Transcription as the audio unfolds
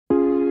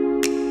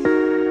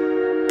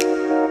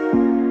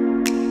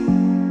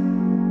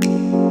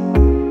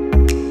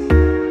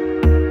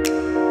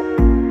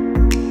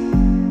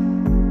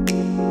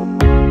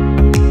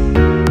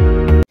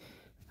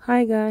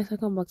Hi guys,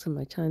 welcome back to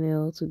my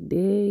channel.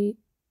 Today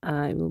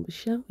I will be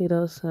sharing with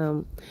us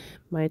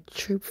my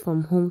trip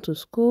from home to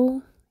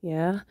school.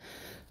 Yeah,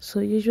 so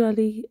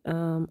usually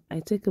I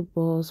take a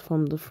bus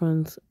from the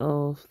front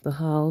of the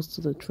house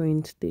to the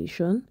train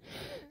station.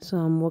 So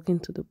I'm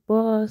walking to the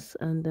bus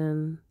and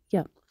then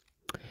yeah.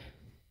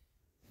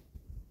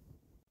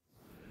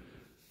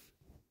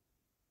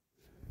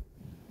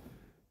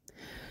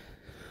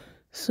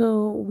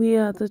 So we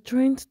are at the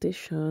train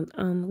station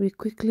and we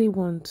quickly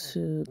want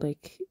to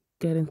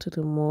get into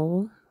the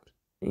mall,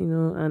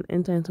 and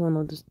enter into one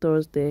of the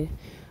stores there.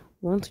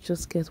 Want to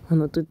just get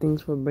one or two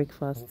things for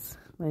breakfast.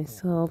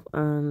 Myself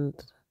and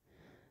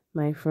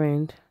my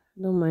friend.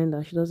 Don't mind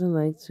that she doesn't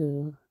like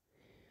to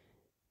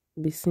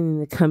be seen in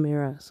the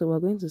camera. So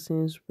we're going to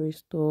Sainsbury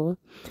store.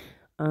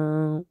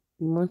 We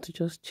want to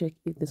just check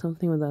if there's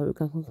something that we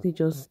can quickly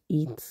just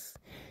eat.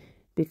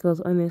 Because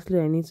honestly,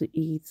 I need to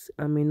eat.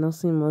 I'm a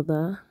nursing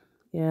mother.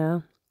 Yeah.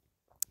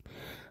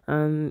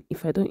 And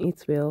if I don't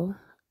eat well,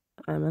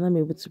 I might not be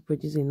able to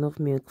produce enough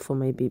milk for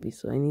my baby.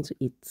 So I need to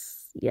eat.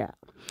 Yeah.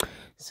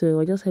 So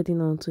we're just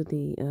heading on to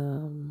the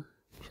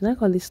should I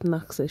call it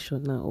snack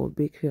session now or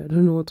bakery? I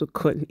don't know what to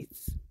call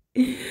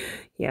it.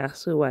 Yeah,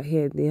 so we're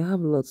here. They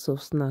have lots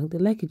of snacks. They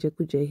like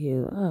Ijekuje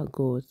here. Oh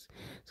god.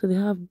 So they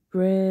have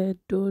bread,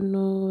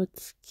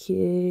 donuts,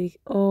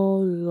 cake,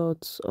 all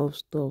lots of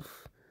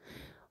stuff.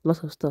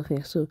 Lots of stuff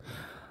here. So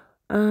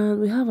and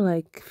we have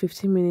like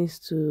 15 minutes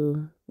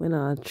to when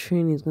our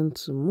train is going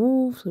to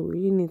move. So we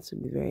really need to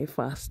be very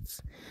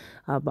fast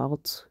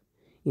about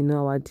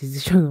our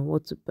decision on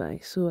what to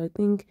buy. So I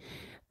think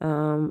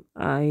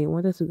I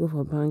wanted to go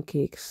for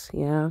pancakes,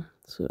 yeah.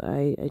 So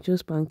I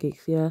chose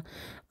pancakes, yeah.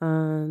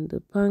 And the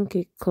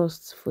pancake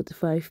costs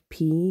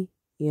 45p,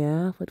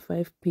 yeah,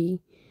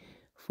 45p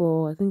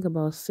for I think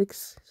about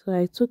six. So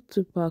I took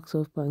 2 packs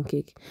of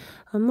pancake.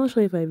 I'm not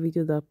sure if I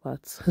videoed that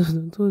part. I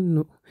don't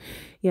know.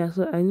 Yeah,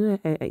 so I know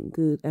I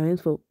good. I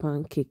went for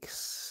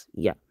pancakes.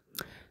 Yeah.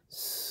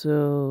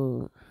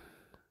 So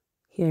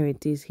here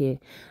it is here.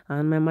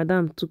 And my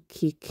madam took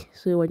cake.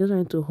 So we're just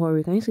trying to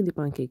hurry. Can you see the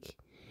pancake?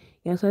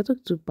 Yeah, so I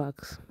took 2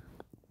 packs.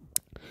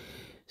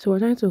 So we're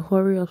trying to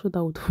hurry up so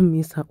that we don't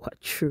miss our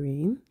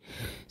train.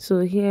 So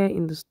here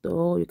in the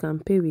store, you can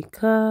pay with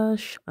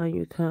cash and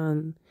you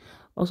can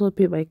also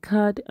pay by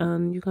card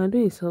and you can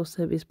do a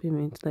self-service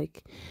payment.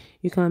 Like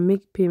you can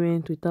make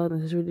payment without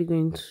necessarily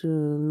going to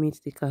meet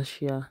the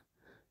cashier.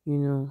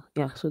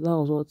 Yeah, so that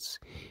was what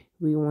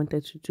we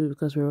wanted to do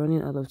because we're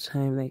running out of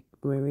time. Like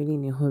we're really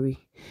in a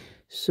hurry.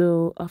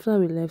 So after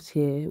we left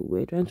here,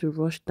 we're trying to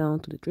rush down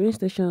to the train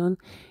station.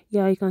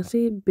 Yeah, you can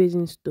see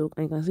Basingstoke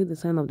and you can see the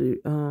sign of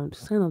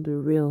the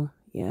rail.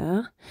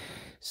 Yeah.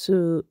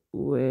 So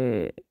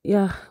we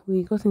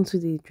got into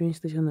the train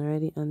station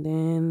already and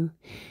then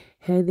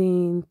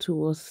heading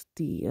towards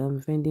the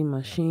vending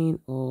machine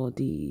or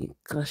the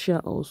cashier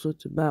also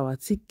to buy our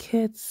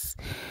tickets.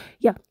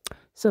 Yeah.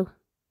 So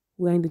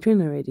we're in the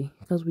train already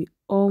because we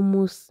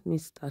almost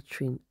missed that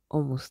train.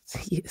 Almost,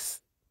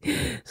 yes.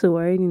 So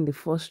we're in the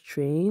first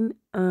train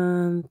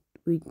and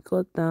we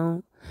got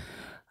down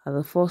at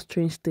the first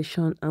train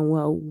station and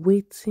we're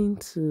waiting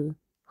to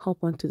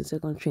hop onto the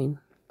second train.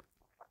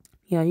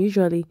 Yeah,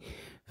 usually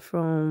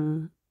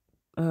from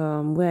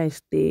where I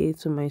stay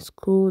to my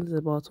school is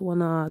about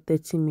 1 hour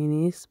 30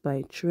 minutes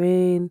by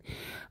train,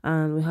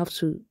 and we have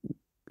to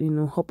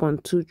hop on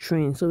 2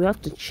 trains, so we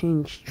have to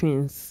change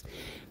trains.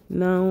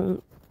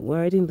 Now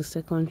we're riding the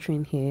second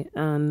train here,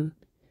 and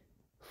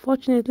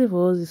fortunately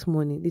for us this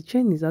morning, the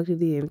train is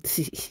actually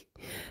empty.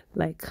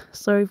 Like,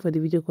 sorry for the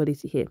video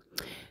quality here.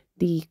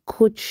 The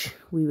coach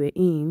we were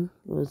in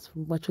was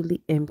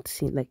virtually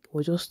empty. Like, it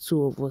was just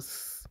two of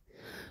us,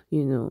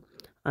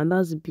 and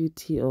that's the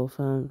beauty of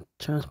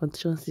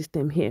transportation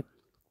system here.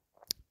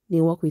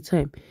 They work with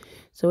time.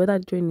 So whether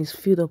the train is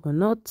filled up or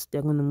not,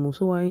 they're gonna move.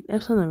 So we're in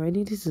Epsom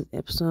already. This is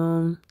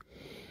Epsom.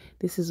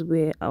 This is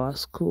where our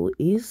school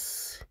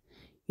is.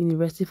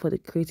 University for the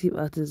Creative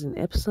Artists in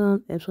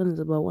Epsom. Epsom is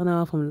about 1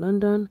 hour from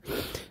London.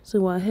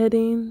 So we're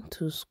heading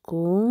to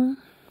school.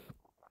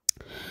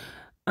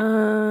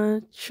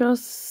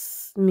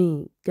 Trust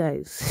me,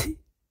 guys.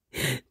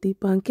 The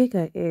pancake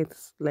I ate,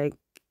 like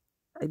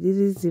I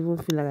didn't even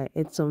feel like I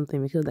ate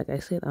something because, like I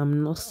said,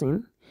 I'm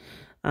nursing,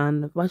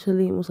 and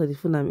actually most of the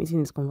food I'm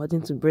eating is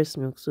converting to breast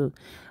milk. So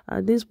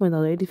at this point,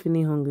 I'm already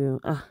feeling hungry.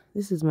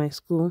 This is my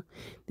school.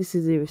 This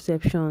is the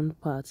reception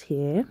part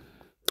here,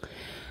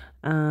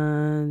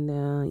 and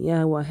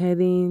yeah, we're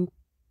heading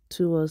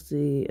towards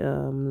the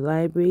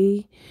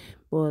library,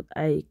 but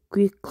I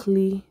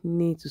quickly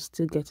need to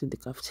still get to the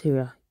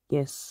cafeteria.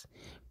 Yes,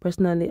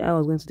 personally, I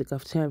was going to the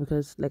cafeteria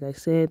because, like I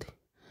said,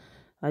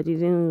 I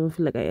didn't even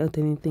feel like I ate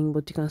anything.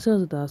 But you can see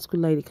also the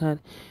school ID card.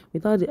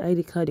 Without the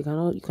ID card,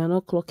 you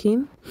cannot clock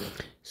in.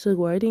 So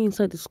we're already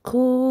inside the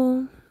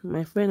school.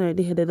 My friend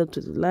already headed up to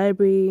the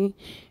library.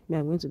 Me,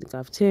 I'm going to the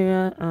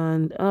cafeteria,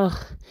 and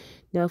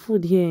their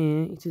food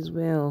here, it is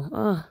well.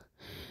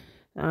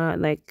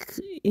 Like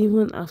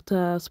even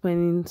after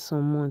spending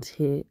some months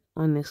here,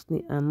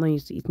 honestly, I'm not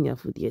used to eating their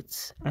food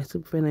yet. I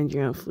still prefer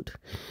Nigerian food.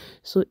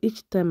 So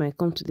each time I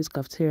come to this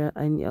cafeteria,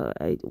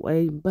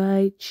 I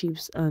buy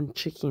chips and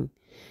chicken.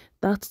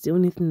 That's the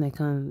only thing I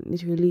can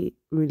literally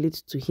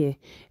relate to here.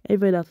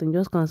 Every other thing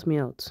just counts me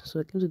out. So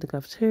I came to the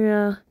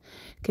cafeteria,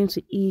 came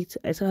to eat.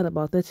 I still had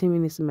about 30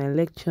 minutes in my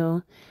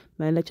lecture.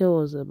 My lecture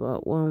was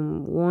about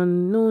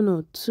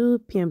 2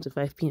 p.m. to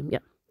 5 p.m. Yeah.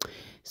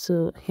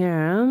 So here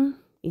I am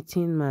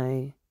eating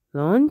my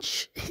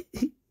lunch.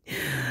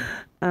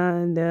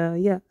 And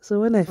yeah, so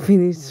when I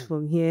finished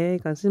from here, you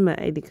can see my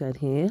ID card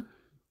here.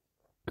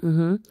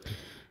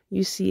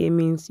 UCA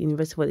means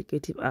University for the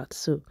Creative Arts.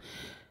 So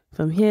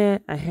from here,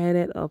 I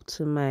headed up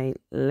to my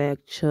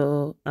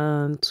lecture,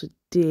 and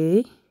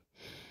today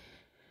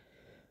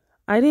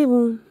I didn't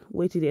even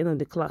wait till the end of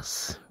the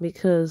class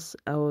because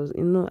I was,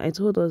 I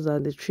told us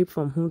that the trip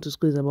from home to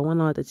school is about 1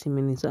 hour 30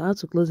 minutes. So I had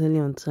to close early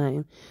on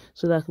time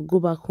so that I could go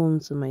back home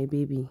to my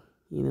baby.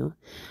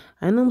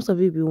 I know most of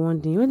you be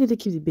wondering, when did they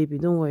keep the baby?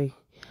 Don't worry,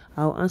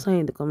 I'll answer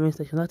in the comment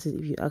section. That is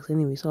if you ask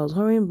anyway. So I was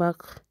hurrying back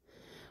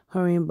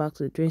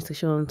to the train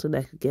station so that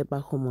I could get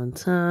back home on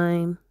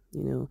time.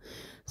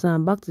 So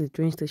I'm back to the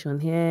train station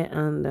here,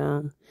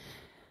 and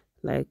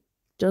like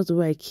just the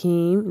way I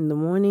came in the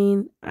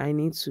morning, I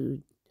need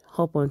to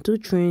hop on 2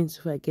 trains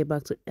before I get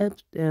back to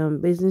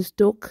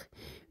Basingstoke,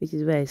 which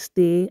is where I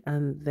stay,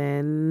 and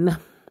then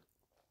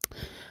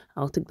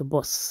I'll take the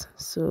bus.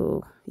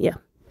 So yeah,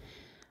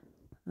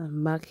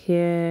 I'm back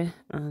here,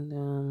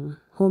 and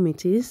home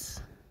it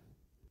is.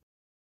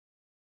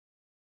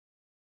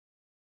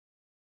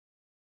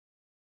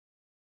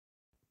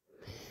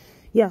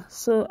 Yeah,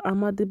 so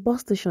I'm at the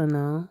bus station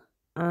now,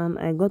 and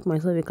I got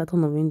myself a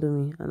carton of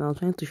Indomie, and I was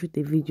trying to shoot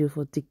a video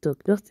for TikTok.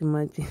 Just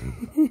imagine.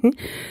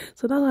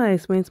 So that's how I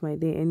spent my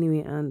day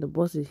anyway, and the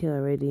bus is here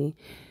already.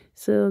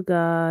 So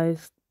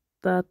guys,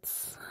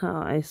 that's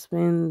how I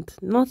spend.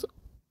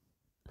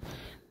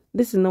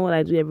 This is not what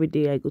I do every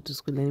day I go to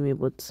school anyway,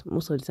 but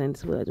most of the time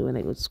this is what I do when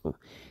I go to school.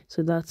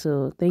 So that's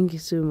all. Thank you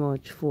so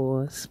much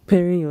for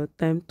sparing your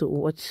time to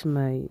watch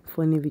my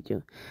funny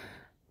video.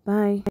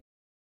 Bye.